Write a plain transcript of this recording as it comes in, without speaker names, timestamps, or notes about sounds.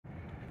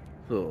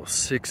Little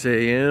 6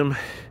 a.m.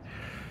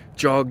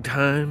 jog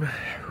time.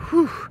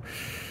 Whew.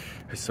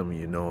 As some of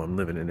you know, I'm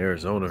living in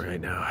Arizona right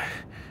now,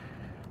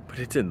 but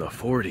it's in the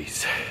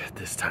 40s at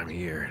this time of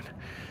year, and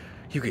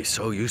you get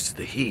so used to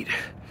the heat.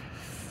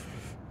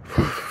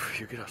 Whew.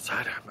 You get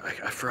outside,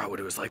 I forgot what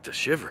it was like to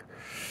shiver.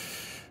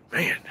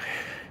 Man.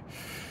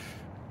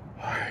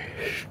 All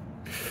right.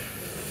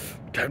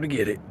 Time to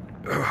get it.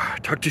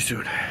 Talk to you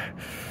soon.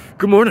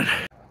 Good morning.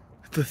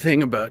 The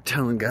thing about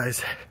telling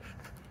guys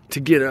to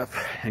get up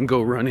and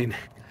go running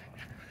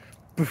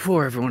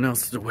before everyone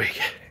else is awake,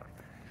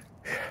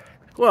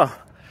 well,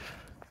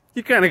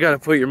 you kind of got to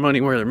put your money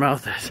where their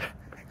mouth is.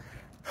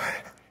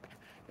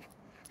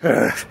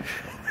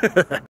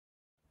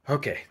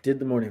 Okay, did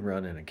the morning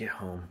run and I get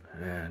home,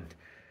 and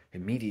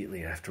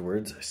immediately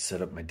afterwards I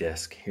set up my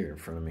desk here in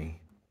front of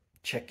me,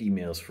 check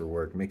emails for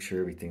work, make sure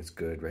everything's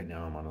good. Right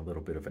now I'm on a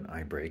little bit of an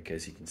eye break.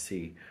 As you can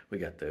see, we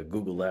got the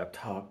Google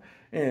laptop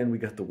and we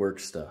got the work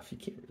stuff. You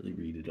can't really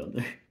read it on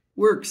there.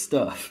 Work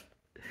stuff.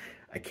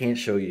 I can't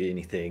show you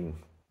anything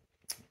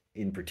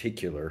in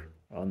particular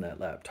on that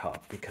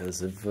laptop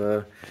because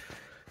of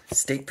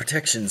state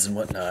protections and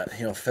whatnot.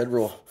 You know,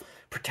 federal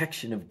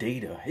protection of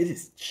data. It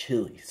is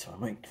chilly, so I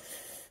might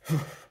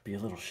be a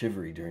little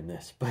shivery during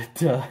this.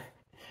 But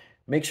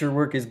make sure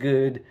work is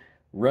good,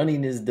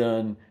 running is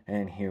done,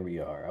 and here we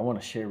are. I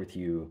want to share with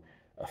you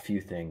a few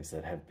things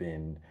that have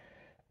been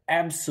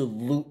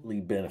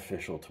absolutely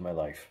beneficial to my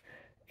life,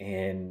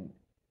 and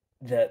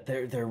that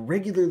they're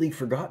regularly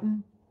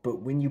forgotten,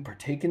 but when you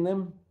partake in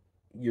them,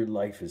 your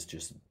life is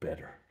just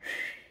better.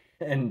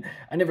 And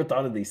I never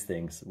thought of these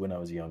things when I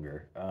was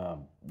younger.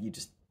 You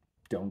just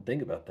don't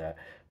think about that.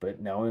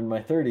 But now in my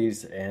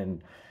 30s,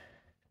 and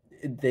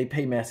they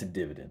pay massive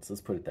dividends,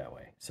 let's put it that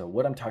way. So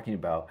what I'm talking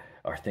about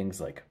are things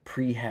like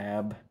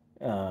Pre-hab.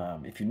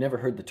 If you've never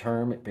heard the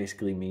term, it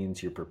basically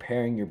means you're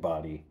preparing your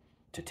body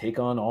to take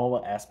on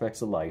all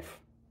aspects of life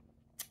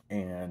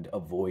and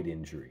avoid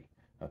injury.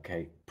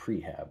 Okay,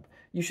 Pre-hab.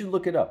 You should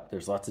look it up.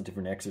 There's lots of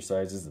different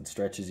exercises and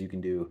stretches you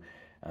can do.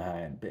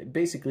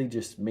 Basically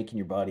just making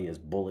your body as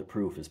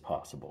bulletproof as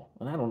possible.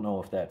 And I don't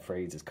know if that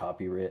phrase is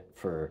copyright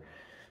for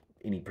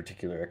any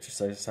particular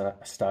exercise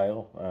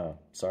style.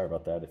 Sorry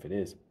about that if it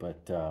is,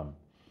 but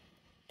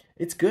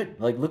it's good.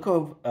 Like, look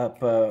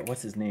up,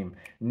 what's his name?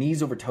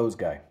 Knees over toes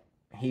guy.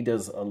 He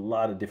does a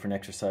lot of different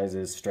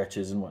exercises,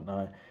 stretches and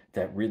whatnot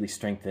that really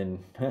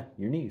strengthen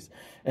your knees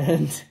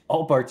and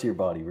all parts of your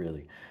body,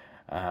 really.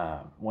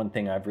 One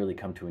thing I've really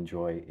come to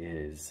enjoy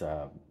is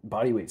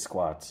bodyweight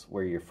squats,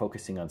 where you're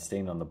focusing on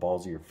staying on the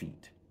balls of your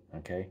feet.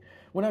 Okay.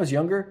 When I was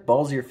younger,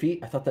 balls of your feet,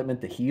 I thought that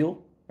meant the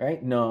heel,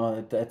 right?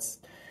 No, that's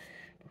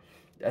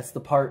the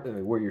part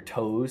where your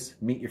toes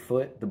meet your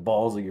foot, the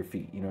balls of your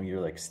feet. You know,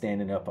 you're like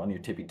standing up on your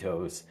tippy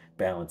toes,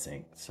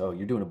 balancing. So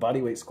you're doing a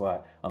bodyweight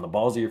squat on the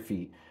balls of your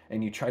feet,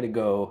 and you try to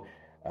go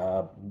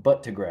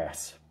butt to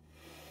grass.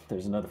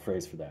 There's another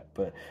phrase for that,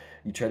 but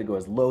you try to go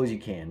as low as you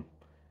can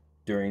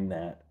during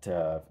that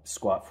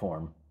squat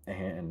form,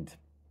 and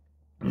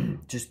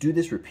just do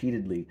this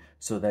repeatedly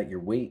so that your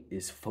weight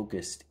is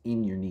focused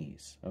in your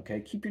knees. Okay,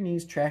 keep your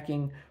knees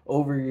tracking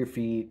over your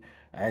feet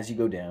as you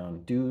go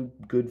down. Do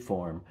good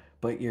form,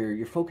 but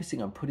you're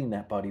focusing on putting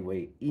that body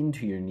weight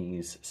into your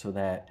knees so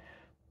that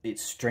it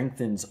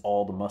strengthens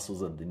all the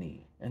muscles of the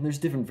knee. And there's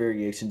different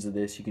variations of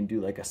this. You can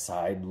do like a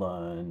side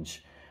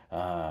lunge.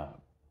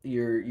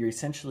 You're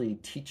essentially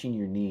teaching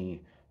your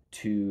knee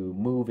to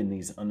move in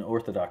these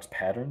unorthodox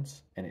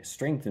patterns, and it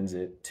strengthens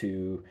it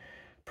to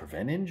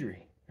prevent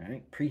injury,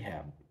 right?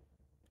 Pre-hab,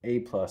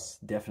 A+,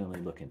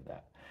 definitely look into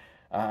that.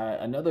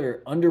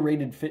 Another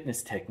underrated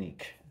fitness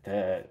technique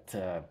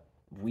that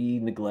we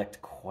neglect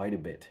quite a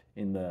bit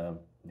in the,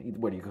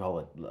 what do you call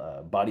it,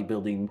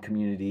 bodybuilding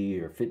community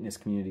or fitness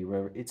community,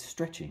 wherever, it's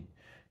stretching.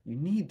 You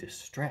need to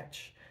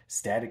stretch.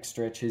 Static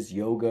stretches,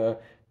 yoga,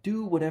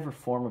 do whatever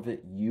form of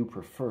it you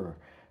prefer,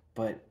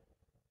 but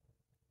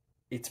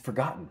it's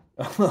forgotten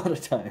a lot of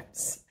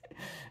times.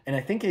 And I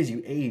think as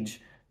you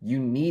age, you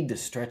need to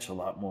stretch a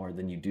lot more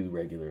than you do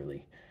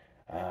regularly.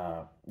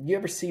 You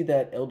ever see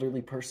that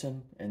elderly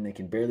person and they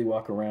can barely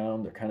walk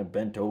around? They're kind of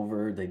bent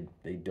over.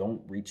 They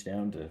don't reach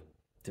down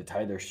to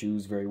tie their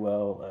shoes very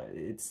well.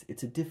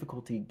 It's a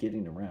difficulty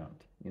getting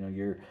around. You know,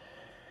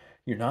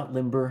 you're not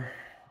limber.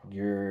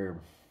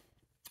 You're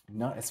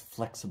not as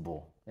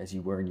flexible as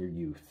you were in your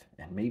youth.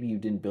 And maybe you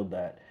didn't build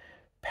that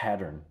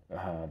pattern,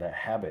 that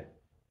habit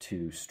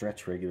to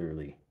stretch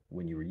regularly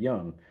when you were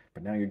young,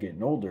 but now you're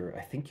getting older.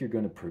 I think you're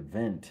going to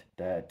prevent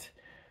that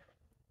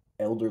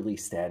elderly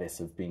status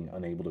of being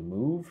unable to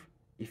move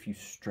if you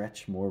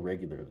stretch more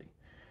regularly.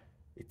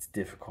 It's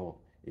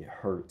difficult. It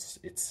hurts.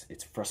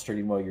 It's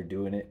frustrating while you're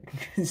doing it.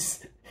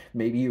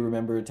 Maybe you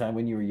remember a time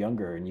when you were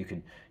younger and you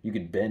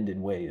could bend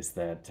in ways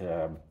that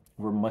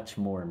were much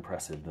more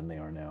impressive than they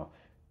are now.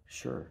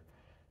 Sure,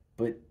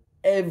 but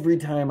every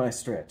time I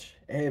stretch,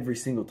 every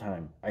single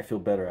time, I feel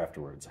better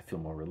afterwards. I feel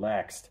more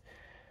relaxed.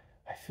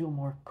 I feel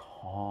more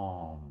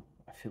calm.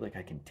 I feel like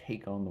I can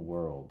take on the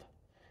world.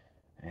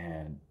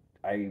 And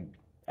I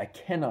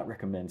cannot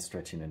recommend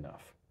stretching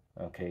enough,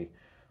 okay?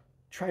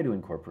 try to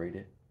incorporate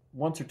it.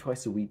 Once or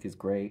twice a week is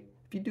great.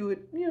 If you do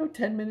it,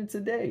 10 minutes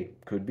a day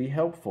could be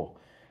helpful.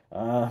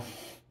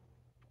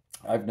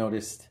 I've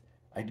noticed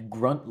I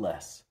grunt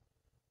less.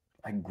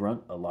 I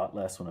grunt a lot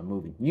less when I'm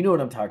moving. You know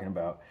what I'm talking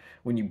about.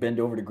 When you bend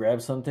over to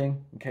grab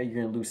something, okay, you're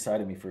going to lose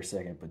sight of me for a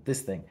second, but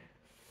this thing.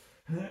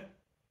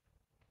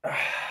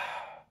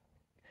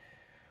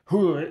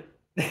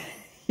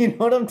 You know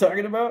what I'm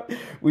talking about?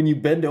 When you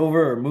bend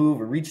over or move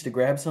or reach to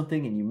grab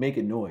something and you make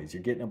a noise,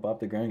 you're getting up off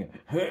the ground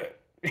and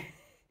go,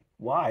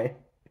 why?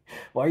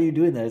 Why are you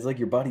doing that? It's like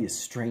your body is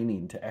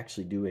straining to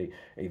actually do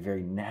a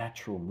very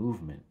natural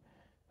movement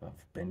of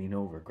bending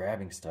over,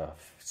 grabbing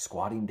stuff,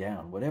 squatting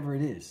down, whatever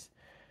it is.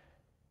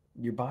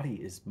 Your body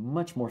is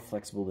much more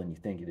flexible than you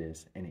think it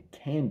is, and it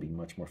can be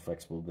much more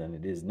flexible than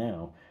it is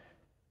now,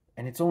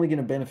 and it's only going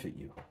to benefit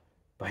you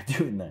by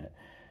doing that.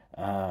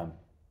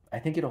 I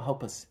think it'll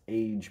help us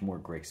age more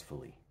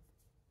gracefully,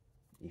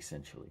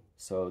 essentially.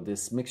 So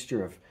this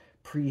mixture of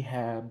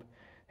pre-hab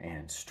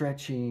and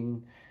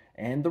stretching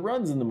and the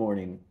runs in the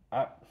morning,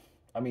 I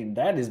mean,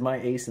 that is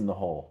my ace in the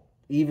hole.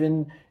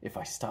 Even if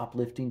I stop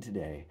lifting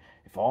today,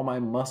 if all my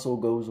muscle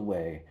goes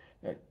away,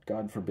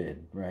 God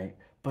forbid, right?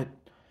 But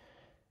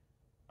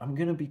I'm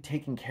going to be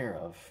taken care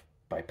of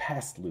by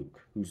past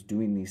Luke, who's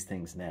doing these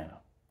things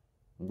now.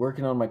 I'm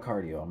working on my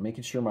cardio. I'm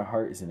making sure my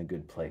heart is in a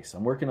good place.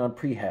 I'm working on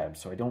prehab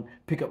so I don't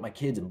pick up my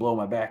kids and blow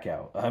my back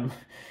out.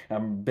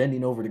 I'm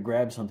bending over to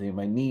grab something in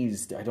my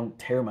knees. I don't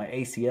tear my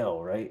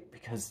ACL, right?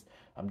 Because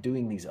I'm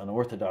doing these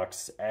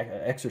unorthodox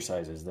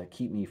exercises that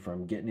keep me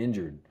from getting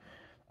injured.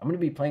 I'm going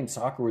to be playing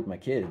soccer with my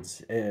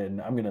kids,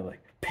 and I'm going to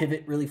like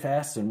pivot really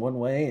fast in one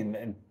way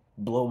and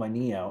blow my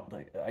knee out.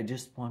 Like, I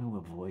just want to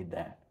avoid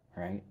that,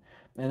 right?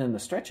 And then the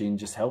stretching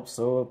just helps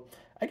so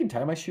I can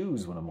tie my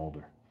shoes when I'm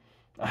older.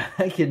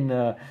 I can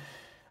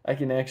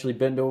actually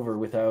bend over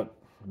without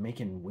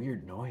making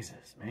weird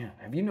noises. Man,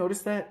 have you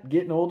noticed that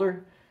getting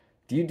older?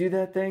 Do you do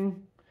that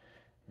thing?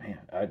 Man,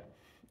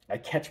 I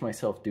catch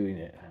myself doing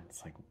it, and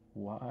it's like,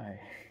 why?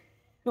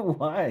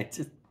 Why?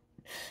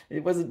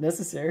 It wasn't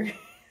necessary.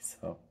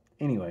 So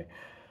anyway,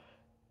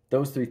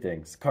 those three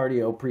things,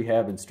 cardio,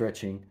 prehab, and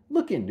stretching,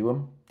 look into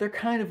them. They're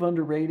kind of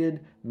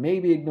underrated,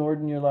 maybe ignored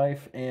in your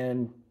life,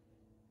 and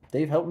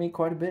they've helped me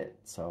quite a bit.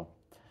 So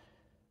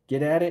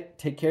get at it,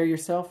 take care of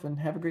yourself, and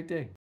have a great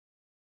day.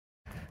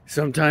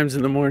 Sometimes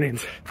in the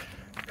mornings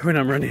when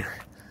I'm running,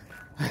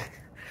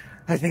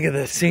 I think of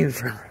that scene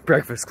from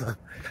Breakfast Club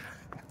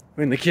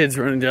when the kid's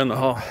running down the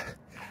hall.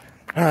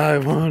 I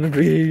want to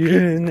be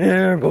an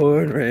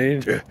airborne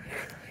ranger.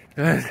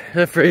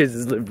 That phrase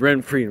has lived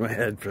rent-free in my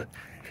head for,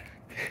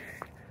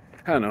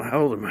 I don't know,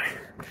 how old am I?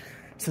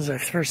 Since I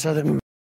first saw that movie.